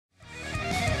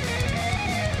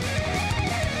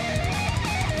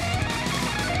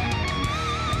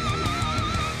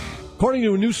According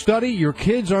to a new study, your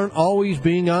kids aren't always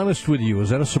being honest with you. Is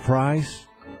that a surprise?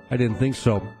 I didn't think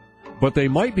so. But they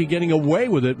might be getting away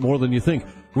with it more than you think.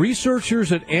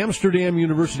 Researchers at Amsterdam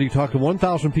University talked to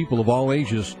 1,000 people of all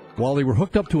ages while they were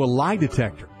hooked up to a lie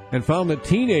detector and found that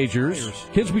teenagers,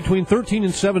 kids between 13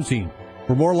 and 17,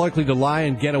 were more likely to lie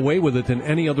and get away with it than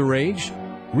any other age.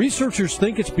 Researchers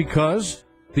think it's because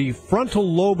the frontal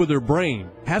lobe of their brain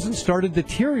hasn't started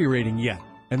deteriorating yet,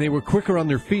 and they were quicker on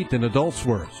their feet than adults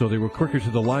were, so they were quicker to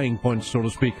the lying punch, so to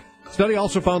speak. Study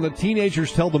also found that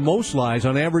teenagers tell the most lies.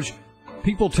 On average,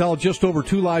 people tell just over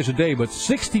 2 lies a day, but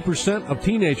 60% of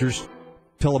teenagers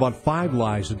tell about 5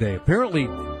 lies a day. Apparently,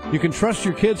 you can trust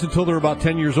your kids until they're about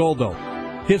 10 years old, though.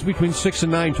 Kids between 6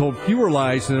 and 9 told fewer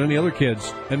lies than any other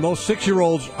kids, and most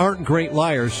 6-year-olds aren't great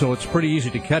liars, so it's pretty easy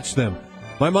to catch them.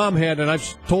 My mom had, and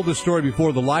I've told this story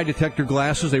before, the lie detector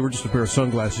glasses. They were just a pair of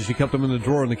sunglasses. She kept them in the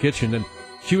drawer in the kitchen, and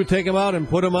she would take them out and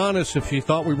put them on us if she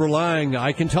thought we were lying.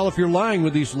 I can tell if you're lying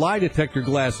with these lie detector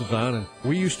glasses on, and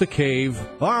we used to cave.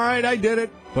 All right, I did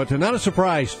it. But not a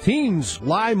surprise, teens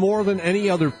lie more than any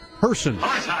other person.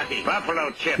 Horse hockey, buffalo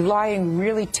chips. Lying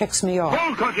really ticks me off.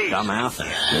 Bone cookies. Come out there.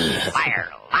 Liar,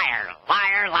 liar,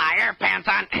 liar, liar, pants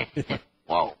on.